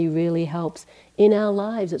simplicity really helps in our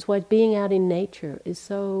lives. It's why being out in nature is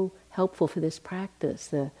so helpful for this practice.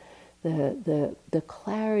 The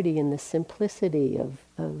clarity and the simplicity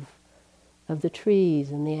of the trees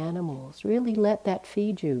and the animals. Really let that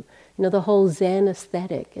feed you. The whole Zen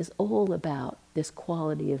aesthetic is all about this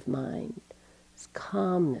quality of mind, this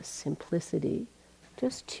calmness, simplicity.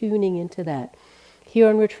 Just tuning into that. Here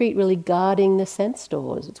on retreat, really guarding the sense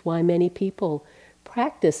doors. It's why many people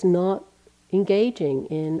practice not engaging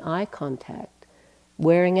in eye contact,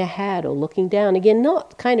 wearing a hat or looking down. Again,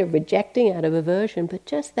 not kind of rejecting out of aversion, but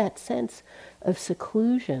just that sense of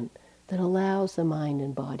seclusion that allows the mind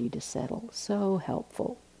and body to settle. So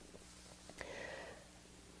helpful.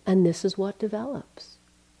 And this is what develops.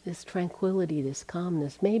 This tranquility, this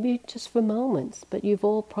calmness, maybe just for moments, but you've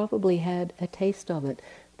all probably had a taste of it.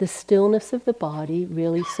 The stillness of the body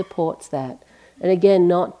really supports that. And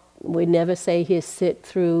again, we never say here, sit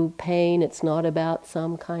through pain. It's not about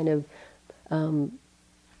some kind of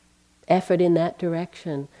effort in that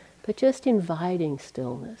direction, but just inviting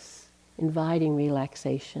stillness, inviting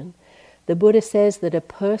relaxation. The Buddha says that a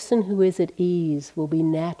person who is at ease will be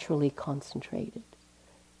naturally concentrated.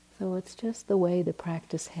 So it's just the way the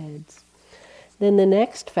practice heads. Then the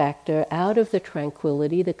next factor, out of the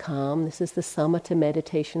tranquility, the calm, this is the samatha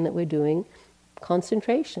meditation that we're doing,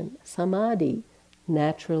 concentration, samadhi,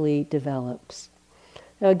 naturally develops.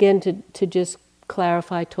 Now again, to just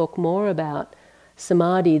clarify, talk more about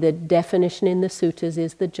samadhi, the definition in the suttas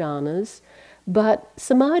is the jhanas, but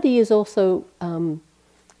samadhi is also,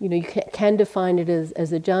 you can define it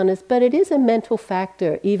as a jhanas, but it is a mental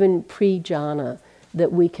factor, even pre-jhana,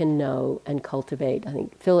 that we can know and cultivate. I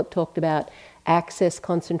think Philip talked about access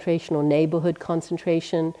concentration or neighborhood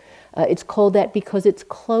concentration. It's called that because it's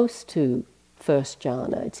close to first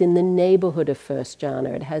jhana. It's in the neighborhood of first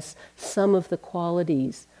jhana. It has some of the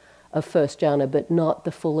qualities of first jhana, but not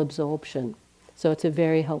the full absorption. So it's a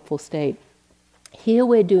very helpful state. Here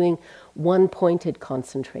we're doing one-pointed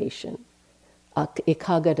concentration, a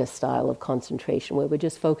ekagata style of concentration, where we're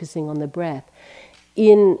just focusing on the breath.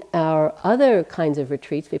 In our other kinds of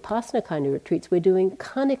retreats, vipassana kind of retreats, we're doing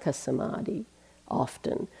khanika samadhi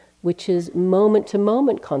often, which is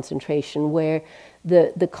moment-to-moment concentration, where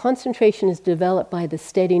the concentration is developed by the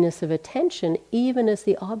steadiness of attention, even as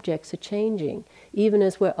the objects are changing, even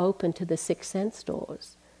as we're open to the six sense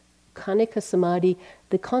doors. Khanika samadhi,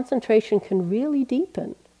 the concentration can really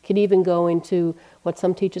deepen, can even go into what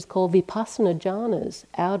some teachers call vipassana jhanas,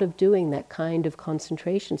 out of doing that kind of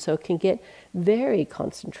concentration. So it can get very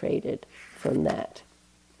concentrated from that.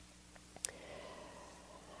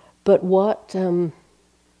 But what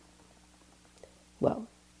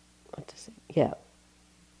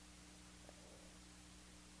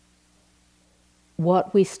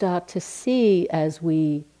we start to see as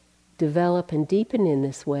we develop and deepen in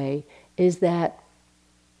this way is that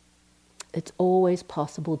it's always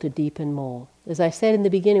possible to deepen more. As I said in the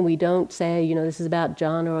beginning, we don't say, this is about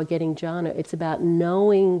jhana or getting jhana. It's about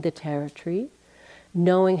knowing the territory,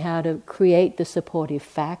 knowing how to create the supportive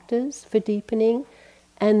factors for deepening,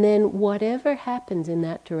 and then whatever happens in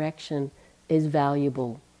that direction is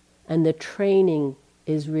valuable. And the training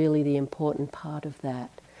is really the important part of that.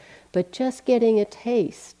 But just getting a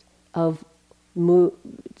taste of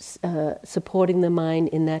supporting the mind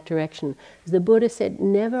in that direction. As the Buddha said,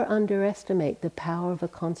 never underestimate the power of a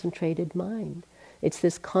concentrated mind. It's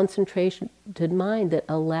this concentrated mind that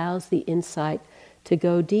allows the insight to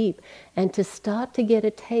go deep and to start to get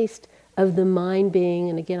a taste of the mind being,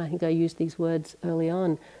 and again I think I used these words early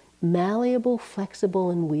on, malleable,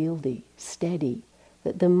 flexible and wieldy, steady.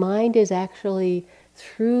 That the mind is actually,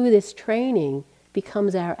 through this training,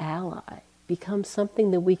 becomes our ally, becomes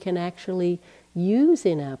something that we can actually use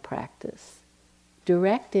in our practice,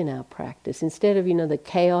 direct in our practice. Instead of, the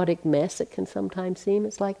chaotic mess it can sometimes seem,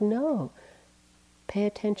 it's like, no, pay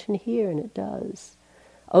attention here and it does.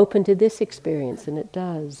 Open to this experience and it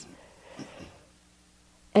does.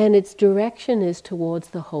 And its direction is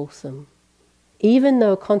towards the wholesome. Even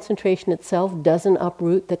though concentration itself doesn't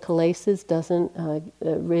uproot the kilesas, doesn't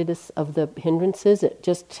rid us of the hindrances, it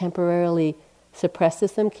just temporarily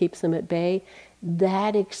suppresses them, keeps them at bay,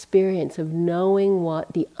 that experience of knowing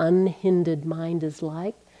what the unhindered mind is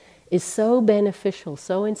like is so beneficial,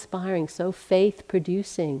 so inspiring, so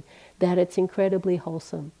faith-producing that it's incredibly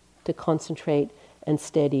wholesome to concentrate and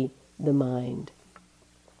steady the mind.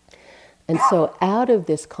 And so out of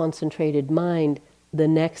this concentrated mind, the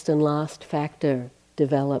next and last factor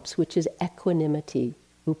develops, which is equanimity,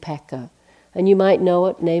 upekkha. And you might know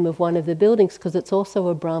it, name of one of the buildings, because it's also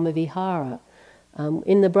a Brahma Vihara.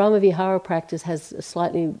 In the Brahma Vihara practice has a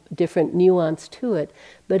slightly different nuance to it,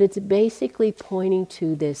 but it's basically pointing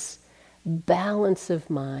to this balance of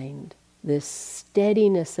mind, this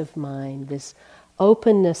steadiness of mind, this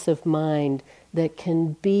openness of mind that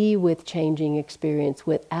can be with changing experience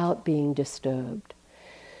without being disturbed.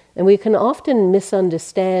 And we can often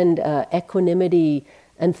misunderstand equanimity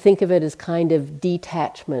and think of it as kind of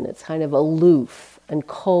detachment. It's kind of aloof and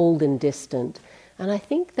cold and distant. And I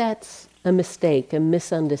think that's a mistake, a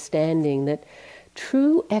misunderstanding, that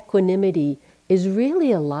true equanimity is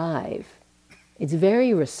really alive. It's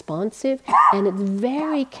very responsive and it's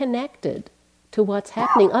very connected to what's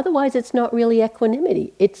happening. Otherwise, it's not really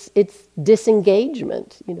equanimity. It's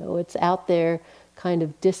disengagement. It's out there kind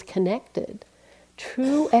of disconnected.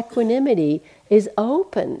 True equanimity is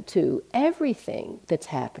open to everything that's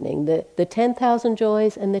happening, the 10,000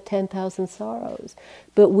 joys and the 10,000 sorrows.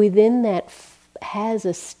 But within that has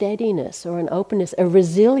a steadiness or an openness, a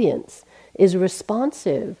resilience, is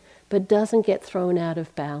responsive, but doesn't get thrown out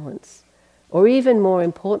of balance. Or even more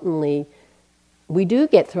importantly, we do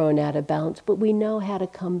get thrown out of balance, but we know how to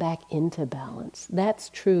come back into balance. That's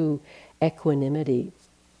true equanimity.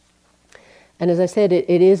 And as I said, it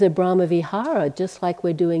is a Brahma Vihara, just like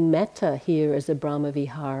we're doing metta here as a Brahma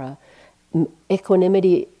Vihara.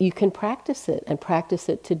 equanimity, you can practice it and practice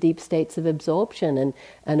it to deep states of absorption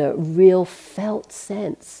and a real felt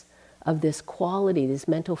sense of this quality, this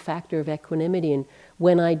mental factor of equanimity. And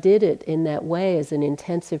when I did it in that way as an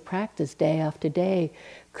intensive practice day after day,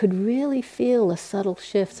 could really feel a subtle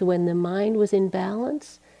shift. So when the mind was in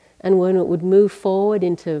balance and when it would move forward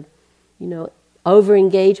into,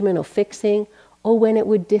 over-engagement or fixing, or when it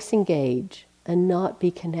would disengage and not be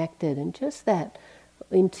connected, and just that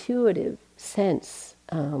intuitive sense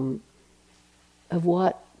of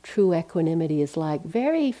what true equanimity is like.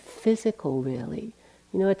 Very physical, really.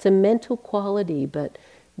 It's a mental quality, but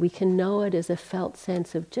we can know it as a felt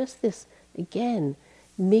sense of just this, again,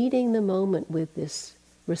 meeting the moment with this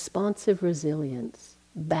responsive resilience,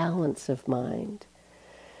 balance of mind.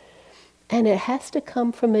 And it has to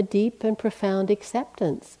come from a deep and profound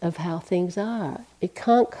acceptance of how things are. It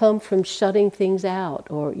can't come from shutting things out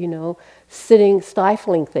or,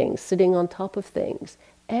 stifling things, sitting on top of things.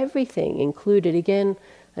 Everything included. Again,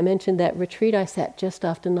 I mentioned that retreat I sat just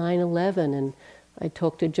after 9/11, and I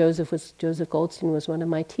talked to Joseph Goldstein was one of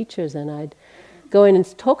my teachers, and I'd go in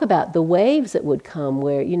and talk about the waves that would come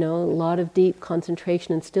where, a lot of deep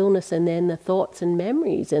concentration and stillness, and then the thoughts and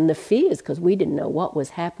memories and the fears, because we didn't know what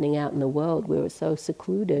was happening out in the world. We were so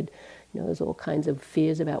secluded. There's all kinds of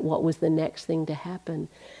fears about what was the next thing to happen.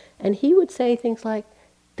 And he would say things like,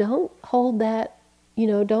 don't hold that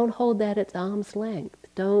at arm's length.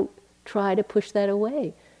 Don't try to push that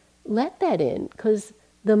away. Let that in, because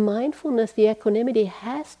the mindfulness, the equanimity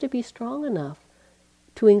has to be strong enough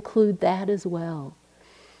to include that as well.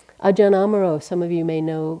 Ajahn Amaro, some of you may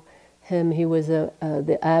know him. He was the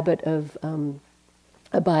abbot of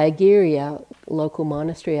Abhayagiri, a local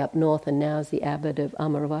monastery up north, and now is the abbot of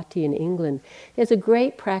Amaravati in England. There's a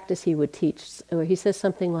great practice he would teach, where he says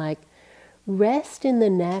something like, rest in the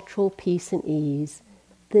natural peace and ease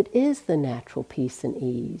that is the natural peace and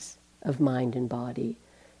ease of mind and body,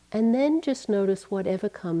 and then just notice whatever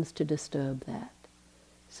comes to disturb that.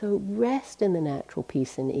 So rest in the natural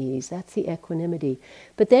peace and ease, that's the equanimity.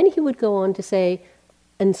 But then he would go on to say,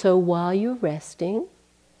 and so while you're resting,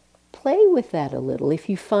 play with that a little. If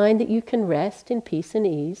you find that you can rest in peace and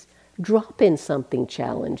ease, drop in something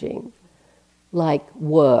challenging, like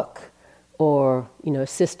work, or,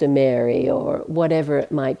 Sister Mary, or whatever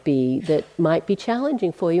it might be that might be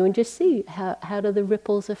challenging for you, and just see how do the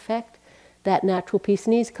ripples affect that natural peace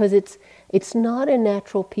and ease, because it's not a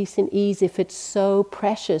natural peace and ease if it's so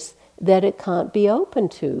precious that it can't be open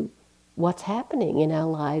to what's happening in our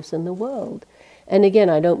lives and the world. And again,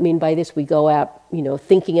 I don't mean by this we go out,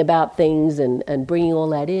 thinking about things and bringing all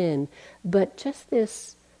that in, but just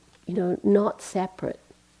this, not separate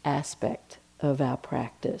aspect of our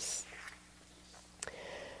practice.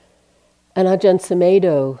 And Ajahn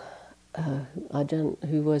Sumedho, Ajahn,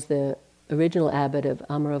 who was the original abbot of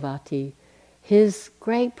Amaravati, his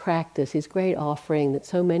great practice, his great offering that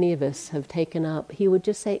so many of us have taken up, he would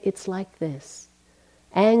just say, it's like this.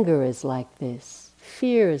 Anger is like this.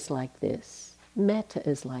 Fear is like this. Metta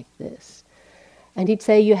is like this. And he'd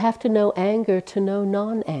say, you have to know anger to know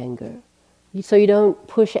non-anger. So you don't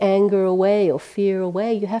push anger away or fear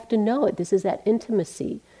away. You have to know it. This is that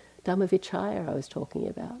intimacy, Dhammavichaya I was talking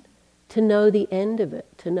about. To know the end of it,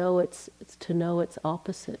 to know its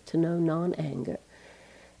opposite, to know non-anger.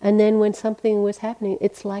 And then when something was happening,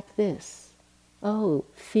 it's like this. Oh,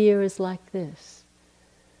 fear is like this.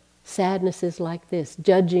 Sadness is like this.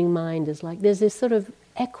 Judging mind is like... There's this sort of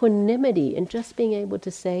equanimity in just being able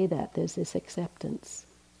to say that. There's this acceptance.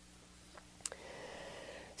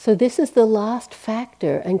 So this is the last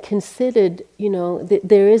factor, and considered,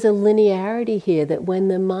 there is a linearity here, that when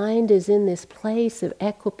the mind is in this place of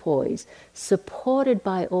equipoise, supported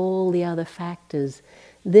by all the other factors,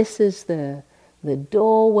 this is the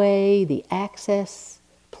doorway, the access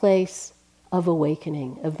place of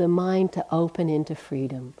awakening, of the mind to open into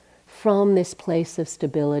freedom from this place of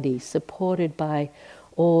stability, supported by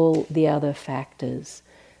all the other factors.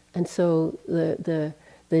 And so the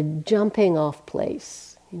jumping off place,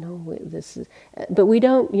 this is, but we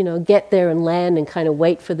don't, get there and land and kind of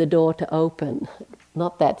wait for the door to open.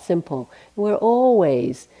 Not that simple. We're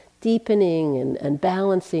always deepening and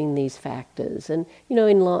balancing these factors. And,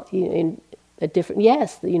 in a different,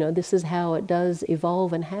 yes, this is how it does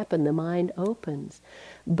evolve and happen. The mind opens.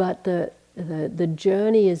 But the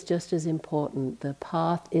journey is just as important. The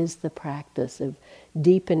path is the practice of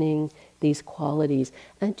deepening these qualities.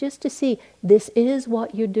 And just to see, this is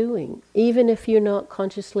what you're doing, even if you're not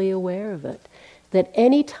consciously aware of it. That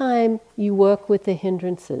any time you work with the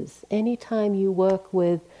hindrances, any time you work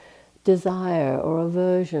with desire or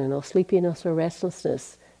aversion or sleepiness or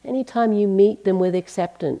restlessness, Anytime you meet them with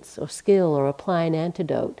acceptance or skill or apply an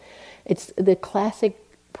antidote, it's the classic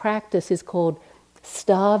practice is called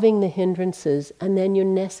starving the hindrances, and then you're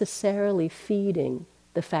necessarily feeding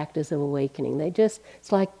the factors of awakening.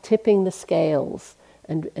 It's like tipping the scales.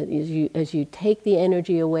 And as you take the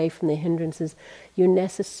energy away from the hindrances, you're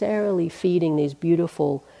necessarily feeding these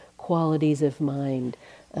beautiful qualities of mind.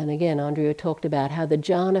 And again, Andrea talked about how the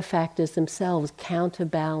jhana factors themselves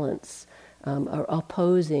counterbalance, are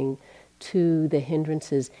opposing to the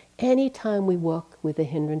hindrances. Anytime we work with the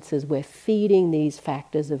hindrances, we're feeding these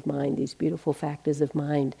factors of mind, these beautiful factors of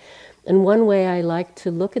mind. And one way I like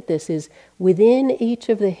to look at this is within each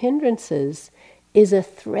of the hindrances is a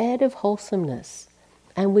thread of wholesomeness.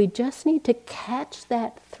 And we just need to catch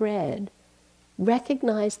that thread,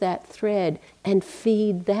 recognize that thread, and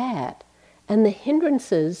feed that. And the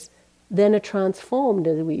hindrances then are transformed.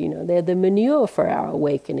 They're the manure for our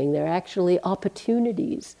awakening. They're actually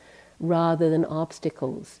opportunities rather than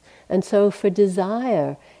obstacles. And so for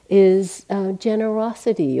desire is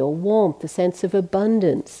generosity or warmth, a sense of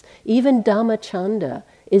abundance. Even Dhammachanda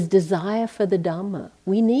is desire for the Dhamma.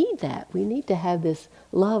 We need that. We need to have this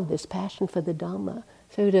love, this passion for the Dhamma.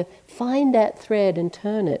 So to find that thread and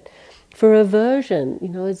turn it. For aversion,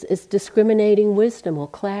 it's discriminating wisdom or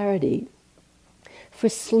clarity. For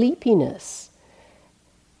sleepiness,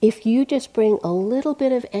 if you just bring a little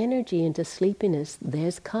bit of energy into sleepiness,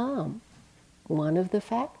 there's calm. One of the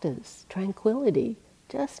factors, tranquility,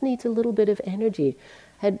 just needs a little bit of energy.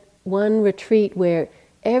 Had one retreat where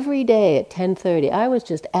every day at 10:30, I was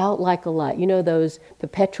just out like a light. Those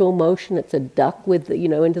perpetual motion, it's a duck with,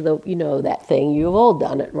 into the, that thing. You've all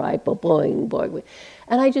done it, right? Boing, boing.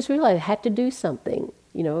 And I just realized I had to do something.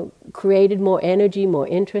 Created more energy, more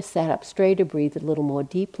interest, sat up straighter, breathed a little more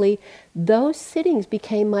deeply. Those sittings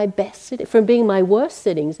became my best sittings. From being my worst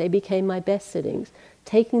sittings, they became my best sittings.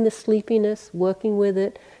 Taking the sleepiness, working with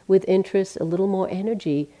it, with interest, a little more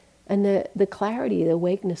energy, and the clarity, the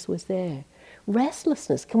awakeness was there.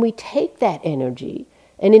 Restlessness, can we take that energy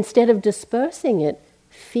and instead of dispersing it,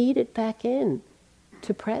 feed it back in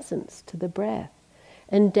to presence, to the breath?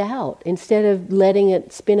 And doubt, instead of letting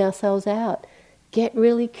it spin ourselves out, get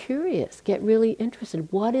really curious, get really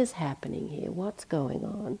interested. What is happening here? What's going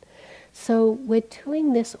on? So we're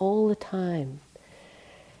doing this all the time.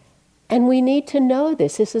 And we need to know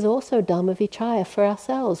this. This is also Dhammavichaya for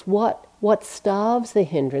ourselves. What starves the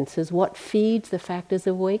hindrances, what feeds the factors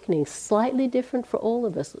of awakening. Slightly different for all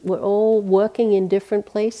of us. We're all working in different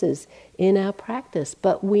places in our practice,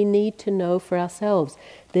 but we need to know for ourselves.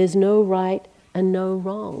 There's no right and no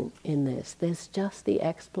wrong in this. There's just the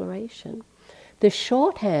exploration. The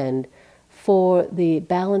shorthand for the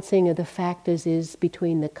balancing of the factors is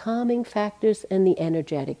between the calming factors and the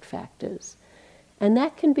energetic factors. And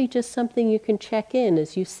that can be just something you can check in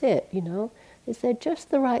as you sit, Is there just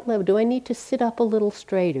the right level? Do I need to sit up a little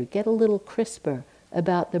straighter, get a little crisper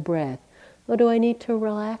about the breath? Or do I need to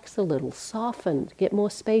relax a little, soften, get more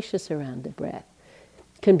spacious around the breath?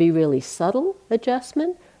 It can be really subtle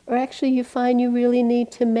adjustment, or actually you find you really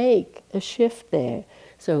need to make a shift there.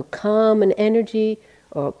 So calm and energy,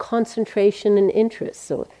 or concentration and interest.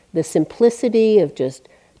 So the simplicity of just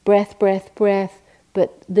breath, breath, breath,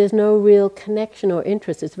 but there's no real connection or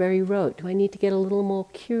interest. It's very rote. Do I need to get a little more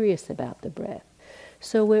curious about the breath?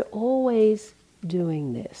 So we're always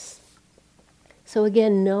doing this. So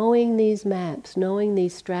again, knowing these maps, knowing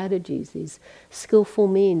these strategies, these skillful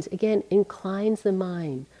means, again, inclines the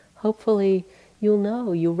mind. Hopefully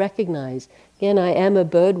you'll recognize. Again, I am a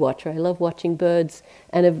bird watcher. I love watching birds,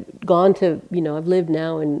 and I've gone to, I've lived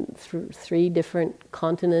now in 3 different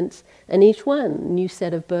continents, and each one, a new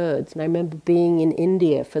set of birds. And I remember being in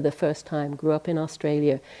India for the first time, grew up in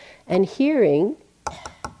Australia, and hearing,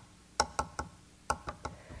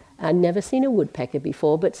 I'd never seen a woodpecker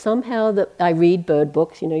before, but somehow I read bird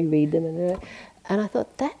books, you read them, and I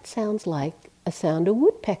thought, that sounds like a sound a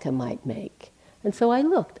woodpecker might make. And so I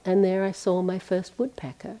looked, and there I saw my first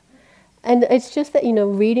woodpecker. And it's just that,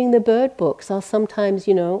 reading the bird books, I'll sometimes,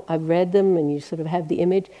 I've read them and you sort of have the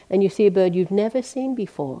image and you see a bird you've never seen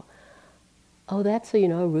before. Oh, that's a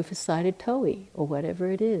rufous-sided towhee or whatever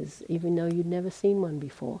it is, even though you'd never seen one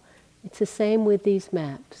before. It's the same with these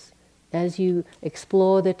maps. As you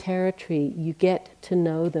explore the territory, you get to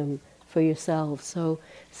know them for yourself. So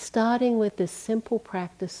starting with this simple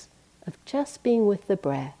practice of just being with the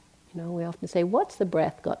breath. We often say, what's the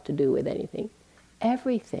breath got to do with anything?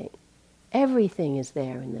 Everything. Everything is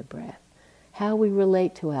there in the breath. How we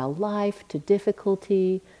relate to our life, to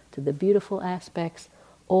difficulty, to the beautiful aspects,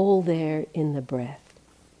 all there in the breath.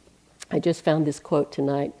 I just found this quote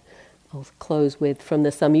tonight I'll close with from the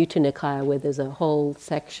Samyutta Nikaya, where there's a whole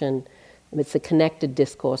section, it's the connected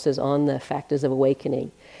discourses on the factors of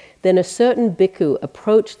awakening. Then a certain bhikkhu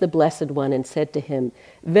approached the Blessed One and said to him,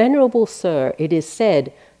 "Venerable Sir, it is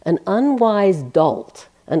said, an unwise dolt.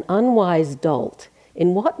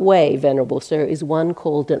 In what way, Venerable Sir, is one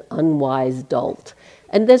called an unwise dolt?"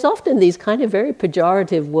 And there's often these kind of very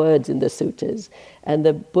pejorative words in the suttas. And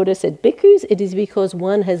the Buddha said, "Bhikkhus, it is because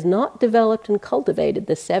one has not developed and cultivated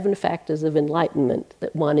the 7 factors of enlightenment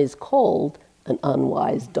that one is called an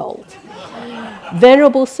unwise dolt."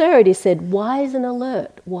 Venerable Sir, it is said, wise and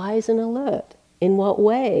alert. In what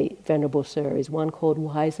way, Venerable Sir, is one called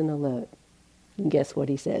wise and alert? And guess what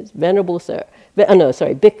he says? Venerable Sir,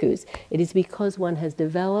 bhikkhus, it is because one has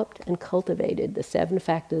developed and cultivated the 7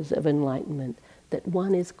 factors of enlightenment that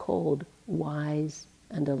one is called wise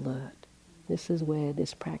and alert. This is where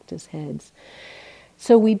this practice heads.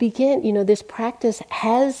 So we begin, this practice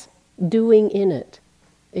has doing in it.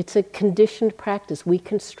 It's a conditioned practice. We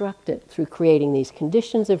construct it through creating these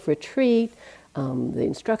conditions of retreat, the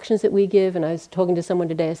instructions that we give. And I was talking to someone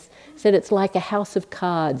today, said it's like a house of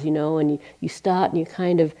cards, and you start and you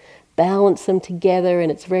kind of balance them together, and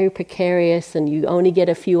it's very precarious, and you only get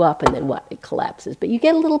a few up, and then it collapses. But you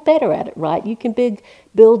get a little better at it, right? You can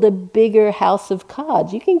build a bigger house of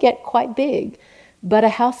cards. You can get quite big. But a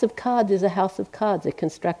house of cards is a house of cards, a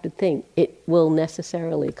constructed thing. It will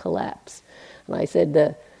necessarily collapse. And I said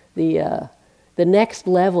the next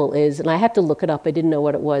level is, and I had to look it up, I didn't know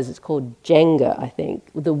what it was, it's called Jenga, I think,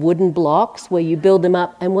 the wooden blocks where you build them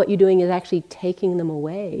up, and what you're doing is actually taking them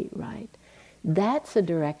away, right? That's a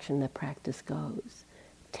direction the practice goes.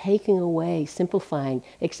 Taking away, simplifying,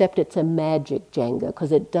 except it's a magic Jenga,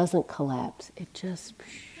 because it doesn't collapse. It just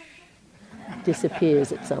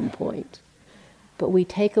disappears at some point. But we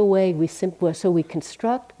take away, so we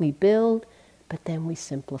construct, we build, but then we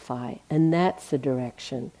simplify. And that's the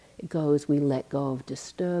direction it goes. We let go of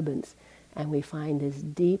disturbance, and we find this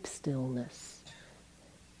deep stillness,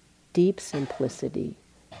 deep simplicity,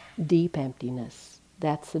 deep emptiness.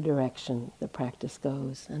 That's the direction the practice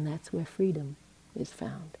goes, and that's where freedom is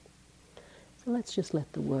found. So let's just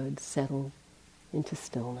let the words settle into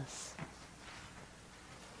stillness.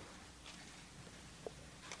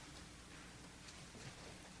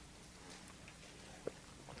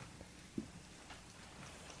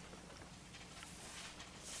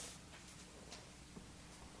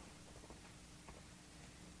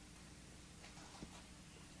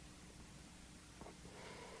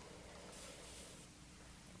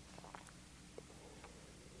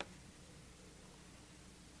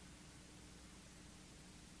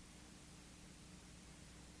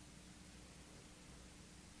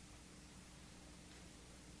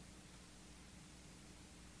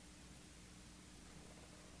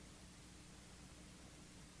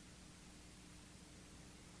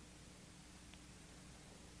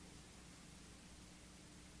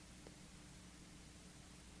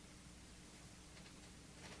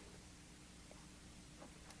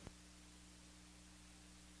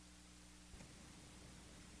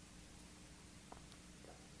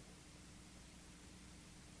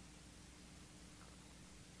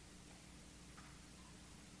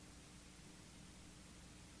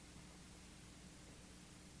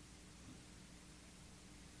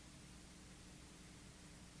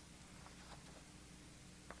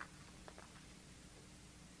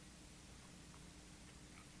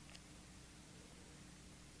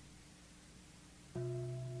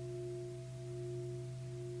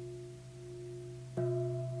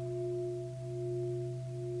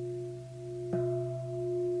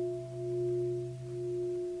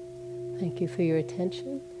 Thank you for your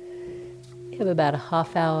attention. We have about a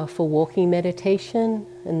half hour for walking meditation,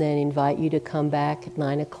 and then invite you to come back at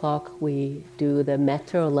 9 o'clock. We do the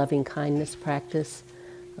metta or loving kindness practice,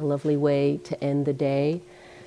 a lovely way to end the day.